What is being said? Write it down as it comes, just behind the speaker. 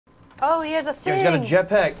Oh, he has a thing. He's got a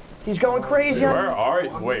jetpack. He's going crazy. Where are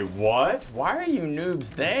you? Wait, what? Why are you noobs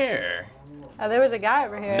there? Oh, there was a guy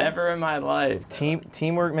over here. Never in my life.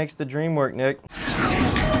 Teamwork makes the dream work, Nick.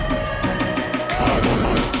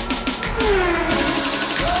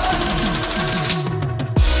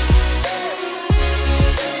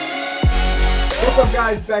 What's up,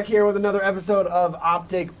 guys? Back here with another episode of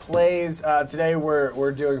OpTicPlays. Today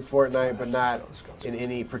we're doing Fortnite, but not in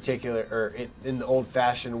any particular or in the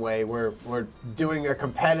old-fashioned way. We're doing a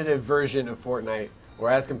competitive version of Fortnite. We're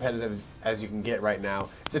as competitive as you can get right now.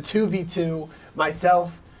 It's a 2v2,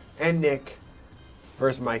 myself and Nick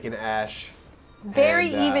versus Mike and Ash. Very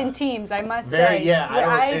even teams, I must very, say. yeah,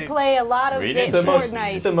 I play a lot of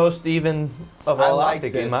Fortnite. The most even of all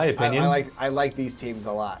OpTic, in my opinion. I like these teams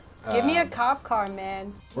a lot. Give me a cop car,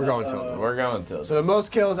 man. We're going tilted. We're going tilted. So the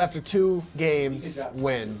most kills after 2 games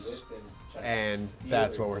wins, and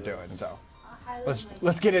that's what we're doing. So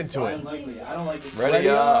let's get into it. Ready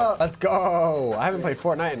up. Let's go. I haven't played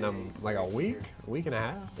Fortnite in like a week and a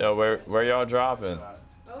half. Yo, where y'all dropping?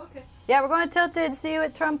 Yeah, we're going to Tilted. See you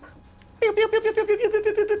at Trump. Alright,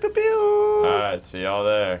 see y'all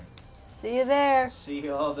there. See you there. See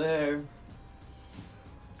y'all there.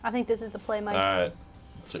 I think this is the play, Mike. Alright.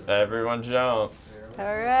 Everyone jump. All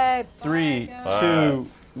right. 3, Bye, 2,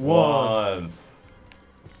 1.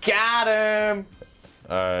 Got him.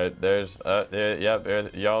 Alright, there's,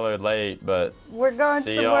 yep, y'all are late, but we're going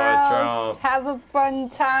see somewhere else. Trump. Have a fun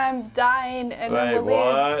time dying, and then we'll leave.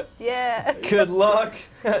 What? Yeah. Good luck,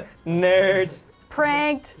 nerds.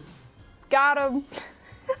 Pranked. Got him.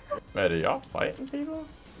 Wait, are y'all fighting people?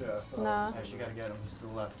 Yeah, so. No. Actually, gotta get him. He's to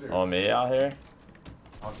the left. On me out here?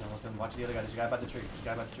 Watch the other guy. There's a guy by the tree.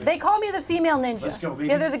 They call me the female ninja. Let's go, baby.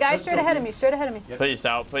 Yeah, there's a guy Let's straight go, ahead of baby. me. Straight ahead of me. Yep. Please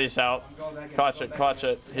out, please out. Clutch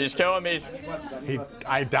it. He's killing me.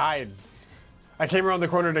 I died. I came around the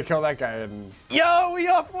corner to kill that guy, and Yo, we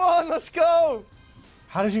up 1. Let's go.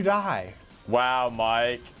 how did you die? Wow,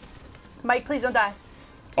 Mike. Mike, please don't die.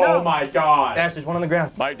 Oh No. my god. Ash, there's one on the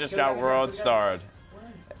ground. Mike just got world starred.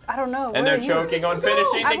 I don't know. And Where they're are you? choking on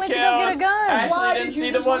finishing I the went to kills. go get a gun. Ashley Why didn't did you see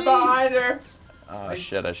the just one leave? behind her. Oh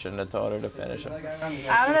shit, I shouldn't have told her to finish him. I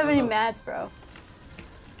don't have any mats, bro.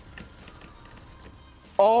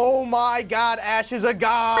 Oh my god, Ash is a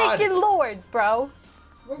god. Freaking lords, bro.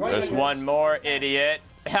 There's one more idiot.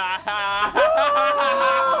 Why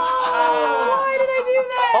did I do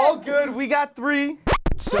that? All good, we got 3.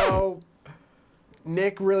 So,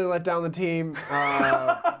 Nick really let down the team.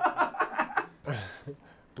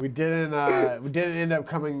 We didn't end up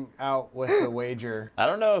coming out with the wager. I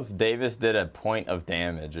don't know if Davis did a point of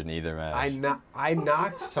damage in either match. I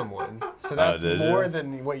knocked someone, so that's did more you?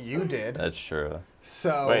 than what you did. That's true.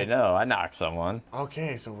 So Wait, no, I knocked someone.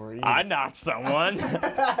 okay, so we're even. I knocked someone.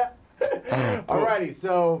 Alrighty,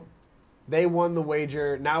 so they won the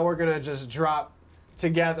wager. Now we're gonna just drop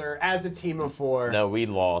together as a team of 4. No, we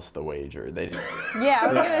lost the wager. They didn't. Yeah, I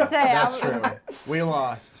was gonna say. That's true. We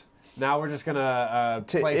lost. Now we're just gonna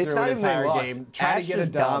play through an entire game. Try Ash to get a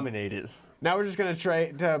just dub. dominated. Now we're just gonna try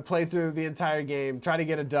to play through the entire game, try to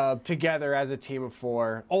get a dub together as a team of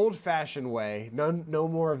 4, old-fashioned way. No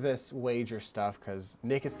more of this wager stuff, cause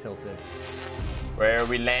Nick is tilted. Where are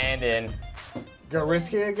we landing? Go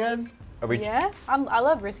risky again. Are we? Yeah, I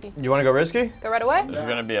love risky. You want to go risky? Go right away. There's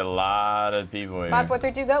gonna be a lot of people here. 5, 4,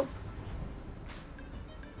 3, 2, go.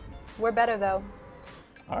 We're better though.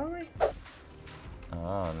 Are we?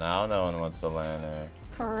 Oh, now no one wants to land there.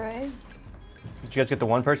 All right. Did you guys get the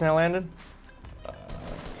one person that landed?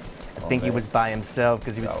 I think he was by himself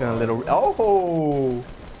because he was feeling a little. Oh! Is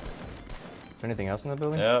there anything else in the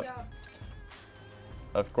building? Yep.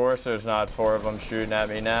 Of course there's not 4 of them shooting at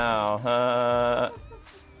me now. Huh?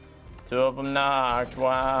 2 of them knocked.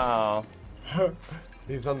 Wow.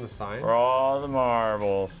 He's on the sign. For all the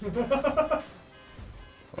marbles.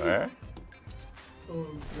 Where?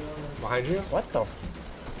 Behind you. What the?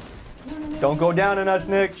 Don't go down on us,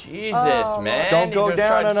 Nick. Jesus, Oh. man. Don't You go just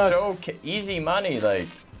down tried on us. So easy money, like.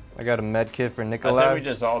 I got a med kit for I Nikolai. said we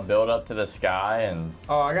just all build up to the sky and.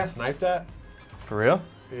 Oh, I got sniped at. For real?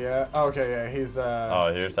 Yeah. Oh, okay. Yeah. He's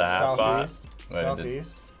Oh, here's the half bot. southeast. Wait,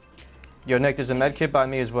 Southeast. Yo, Nick, there's a med kit by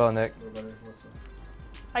me as well, Nick.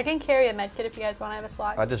 I can carry a med kit if you guys want to have a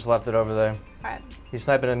slot. I just left it over there. All right. He's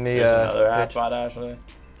sniping at me. There's another half Hitch. bot, Ashley.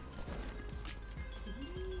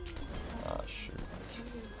 Oh, shoot.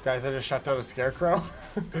 Guys, I just shot down a scarecrow.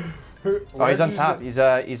 Oh, he's on top.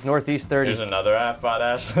 He's northeast 30. There's another half bot,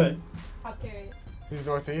 Ashley. I'll carry it. He's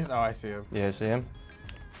northeast. Oh, I see him. Yeah, see him?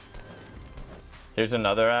 Here's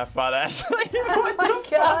another F-bot, Ashley. Oh my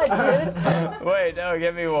god, dude. Wait, no,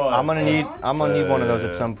 give me one. I'm gonna need one of those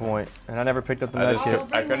at some point, and I never picked up the med kit.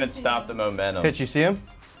 I couldn't stop the momentum. Hitch, you see him?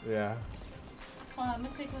 Yeah. Hold on, I'm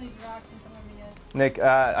gonna take one of these rocks and come over you guys.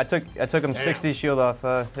 Nick, I took him 60 shield off,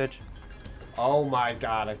 Hitch. Oh my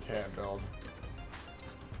god, I can't build.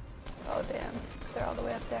 Oh damn, they're all the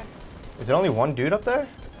way up there. Is there only one dude up there? Or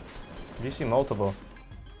do you see multiple?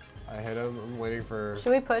 I hit him. I'm waiting for.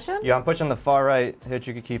 Should we push him? Yeah, I'm pushing the far right. Hitch,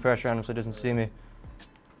 you can keep pressure on him so he doesn't see me.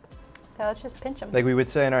 Yeah, let's just pinch him. Like we would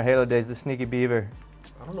say in our Halo days, the sneaky beaver.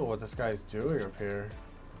 I don't know what this guy's doing up here.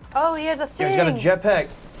 Oh, he has a Yeah, thing. he's got a jetpack.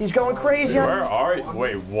 He's going crazy. Where are you?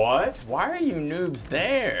 Wait, what? Why are you noobs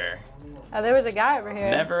there? Oh, there was a guy over here.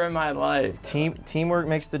 Never in my life. Teamwork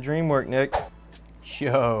makes the dream work, Nick.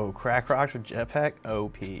 Yo, crack rocks with jetpack,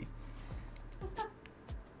 OP.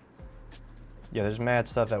 Yeah, there's mad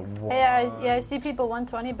stuff that. Hey, I see people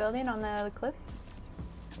 120 building on the cliff.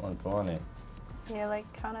 120. Yeah, like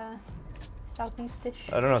kind of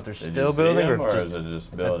southeast-ish. I don't know if they're Did still you see building him, or if is it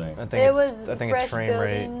just building? I think It it's, was I think fresh it's frame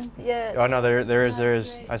rate. building. Yeah. Oh no, there is.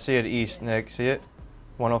 Right. I see it east, Nick. See it?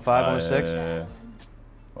 105, 106. Yeah.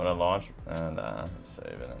 When I launch and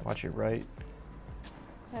saving it. Watch your right.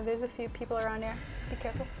 Yeah, there's a few people around here. Be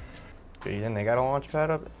careful. Okay, then they got a launch pad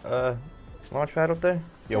up there.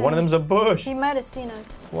 Yeah, one of them's a bush. He might have seen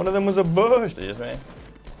us. One of them was a bush. Excuse me.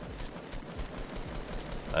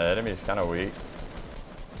 The enemy's kind of weak.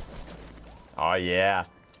 Oh yeah.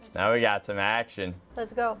 Now we got some action.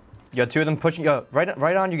 Let's go. Yo, two of them pushing. Yo, right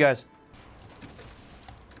on you guys.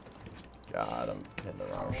 God, I'm hitting the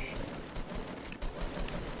wrong shit.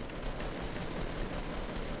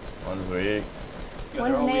 One's weak.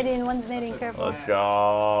 One's nading, one's nading. Careful. Let's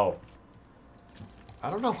go. I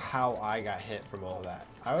don't know how I got hit from all that.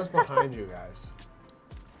 I was behind you guys.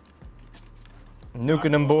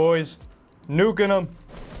 Nuking them, boys. Nuking them.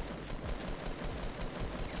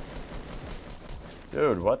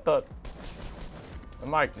 Dude, what the?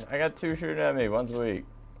 Mike, I got two shooting at me. One's weak.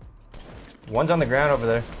 One's on the ground over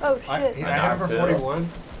there. Oh I shit. hit him for knocked 41.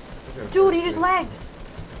 Dude, he just lagged.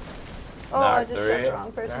 Oh, I Knocked just shot three. the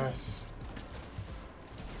wrong person. Yes.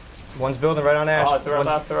 One's building right on Ash. Oh, to our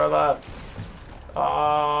left, to our left.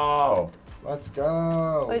 Oh. Let's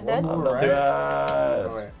go. Oh, he's One dead? more, Not right? too Oh, bad. wait.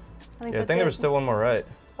 I think Yeah, I that's think there it. was still one more right.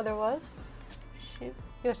 Oh, there was? Shoot.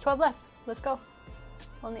 There's 12 left. Let's go.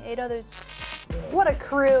 Only 8 others. What a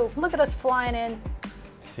crew. Look at us flying in.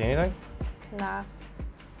 See anything? Nah.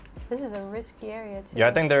 This is a risky area, too. Yeah,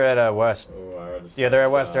 I think they're at west. Oh, I already Yeah, they're at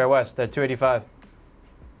saw west. They're at that. west. They're 285.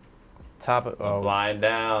 Top of. I'm Oh. flying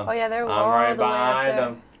down. Oh, yeah, they're I'm all right the way up behind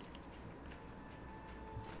there.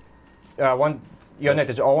 them. One. Yo, Nick,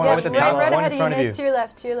 there's all one Yeah, way at the top, right one ahead in of you, front of you. Nick. To your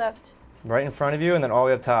left, to your left. Right in front of you, and then all the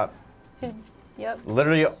way up top. Yep.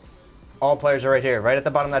 Literally, all players are right here, right at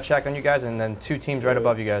the bottom of that check on you guys, and then 2 teams right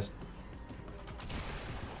above you guys.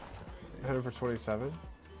 I hit him for 27.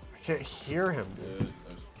 I can't hear him. Dude,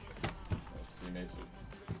 those teammates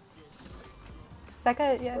Is that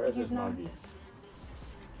guy? Yeah, Where is he's this not. monkey?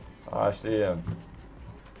 Oh, I see him.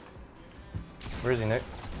 Where is he, Nick?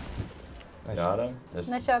 Nice. Got him. This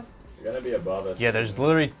Nice job. You're gonna be above us. Yeah, there's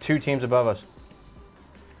literally 2 teams above us.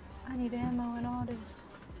 I need ammo and all this.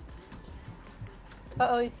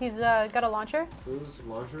 Uh-oh, he's got a launcher. Whose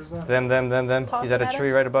launcher is that? Them. Toss He's at it a at tree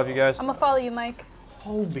us? right above you guys. I'm gonna follow you, Mike.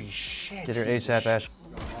 Holy shit. Get her ASAP, Ash.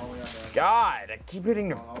 God, I keep hitting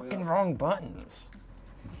the fucking wrong buttons.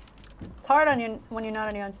 It's hard on you when you're not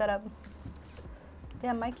on your own setup.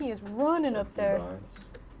 Damn, Mikey is running up there.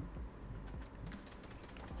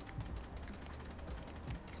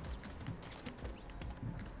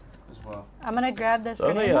 As well. I'm gonna grab this There's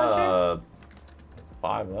only grenade launcher.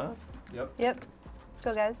 5 left. Yep. Yep. Let's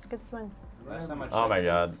go, guys. Get this win. Last time I Oh my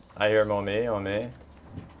God, I hear him on me, on me.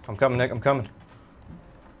 I'm coming, Nick. I'm coming.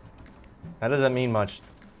 That doesn't mean much.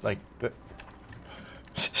 Like, I'm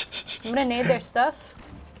gonna nade their stuff.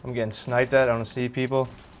 I'm getting sniped at. I don't see people.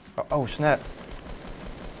 Oh, snap.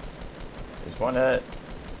 Just one hit.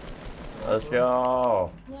 Let's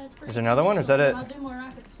go. Is there another one, or is that it? I'll do more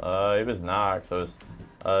rockets. He was knocked, so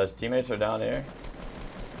his teammates are down here.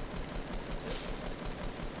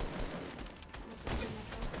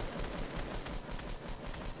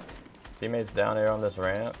 Teammates down here on this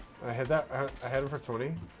ramp. I hit that. I hit him for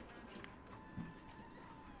 20.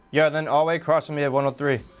 Yeah, then all the way across from me at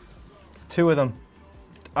 103. 2 of them.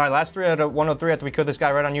 All right, last 3 at 103 after we killed this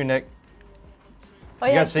guy right on you, Nick. Oh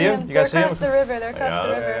You yeah, I guys see see him? him. You They're guys see across him? the river. They're across got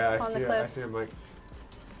the it. river Yeah, I on see the it. I cliff. see him, Mike.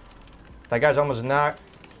 That guy's almost knocked.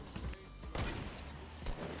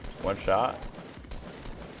 One shot.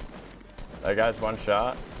 That guy's one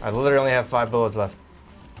shot. I literally only have 5 bullets left.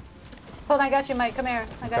 Hold on, I got you, Mike. Come here.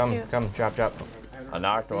 I got you. Come, drop. I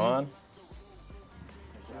knocked one.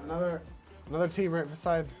 Another team right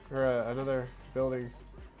beside, or another building.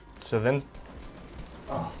 So then,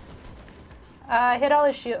 Hit all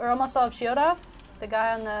his shield, or almost all of shield off. The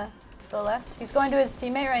guy on the left. He's going to his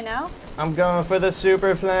teammate right now. I'm going for the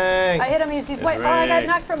super flank. I hit him. He's white. Oh, I got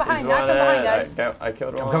knocked from behind. Knocked from behind, guys. I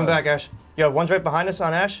killed one. I'm coming back, Ash. Yo, one's right behind us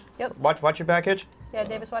on Ash. Yep. Watch your back, Hitch. Yeah,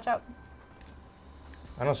 Davis, watch out.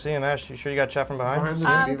 I don't see him, Ash. You sure you got shot from behind? Behind the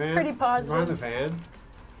I'm van? pretty positive. Behind the van?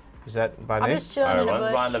 Is that by I'm me? just chilling Alright, in a one's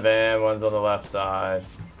bush. behind the van, one's on the left side.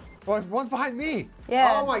 Oh, one's behind me.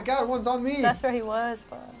 Yeah. Oh my god, one's on me. That's where he was.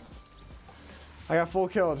 Fuck. I got full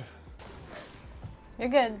killed. You're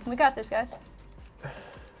good. We got this, guys.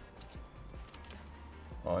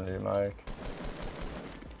 On you, Mike.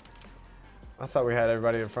 I thought we had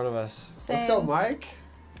everybody in front of us. Same. Let's go, Mike.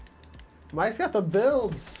 Mike's got the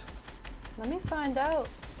builds. Let me find out.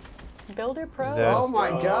 Builder Pro. Dead. Oh my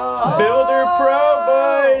god. Builder Pro,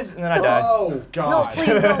 boys! And then I died. Oh No, god. please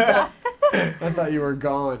don't die. I thought you were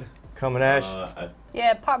gone. Coming, Ash.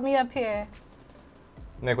 Yeah, pop me up here.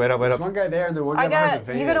 Nick, wait up. There's one guy there and then one guy I behind the got.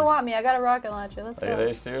 van. You're gonna want me. I got a rocket launcher. Let's Are go.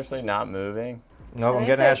 they seriously not moving? Nope, I I'm think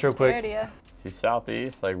getting they're Ash real scared quick. of ya. He's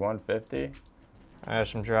southeast, like 150.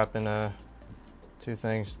 Ash, I'm dropping 2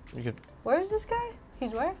 things. You could. Where is this guy?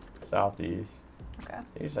 He's where? Southeast. Okay.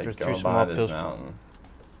 He's like There's 2 going small behind this pills. mountain.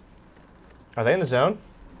 Are they in the zone?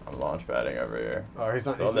 I'm launch padding over here. Oh, he's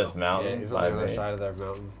not. It's on this mountain Yeah, he's on by the other me. side of that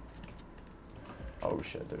mountain. Oh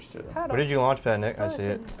shit, there's 2 of them. How Where did you launch pad, Nick? I see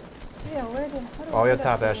it. Yeah, where did? how do I All the way up get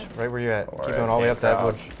top, there? Ash. Right where you're at. Don't Keep worry, going I all the way up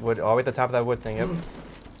can't that wood. All the way at the top of that wood thing, yep.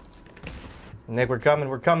 Nick, we're coming,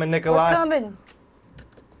 We're Nikolai. coming.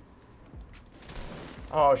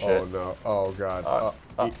 Oh shit. Oh no. Oh god.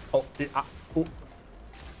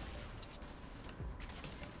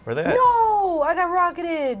 Where they at? No, I got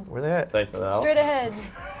rocketed. Where they at? Thanks for the help. Straight ahead,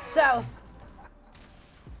 south.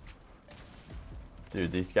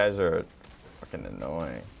 Dude, these guys are fucking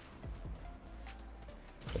annoying.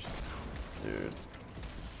 Dude.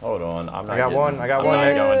 Hold on, I'm not I got getting- one, I got I'm one, not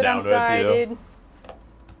Nick. going Dude, down I'm with sorry, you. dude.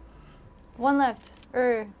 One left.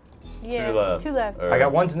 Yeah, 2 left. 2 left. Or- I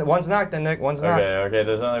got one's knocked then, Nick. One's knocked. Okay,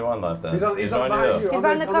 there's only one left then. He's on you. behind you. He's on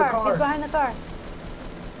behind the on car. He's behind the car.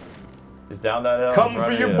 He's down that hill. Coming in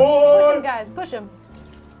front for of you, Push him, boy! guys. Push him.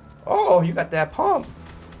 Oh, you got that pump.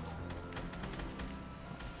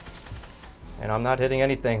 And I'm not hitting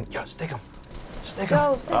anything. Yo, stick him. Stick him.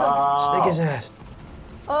 Go, stick him. Stick his ass.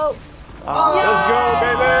 Oh. Let's go,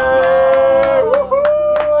 baby!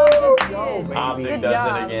 Love to see it. OpTic Good does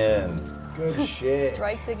job. it again. Good shit.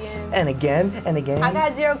 Strikes again. And again, and again. I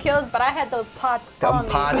got 0 kills, but I had those pots on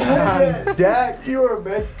me. Dad, you were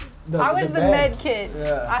meant. I was the med kit.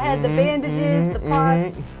 Yeah. I had the bandages, the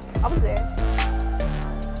pots. I was there.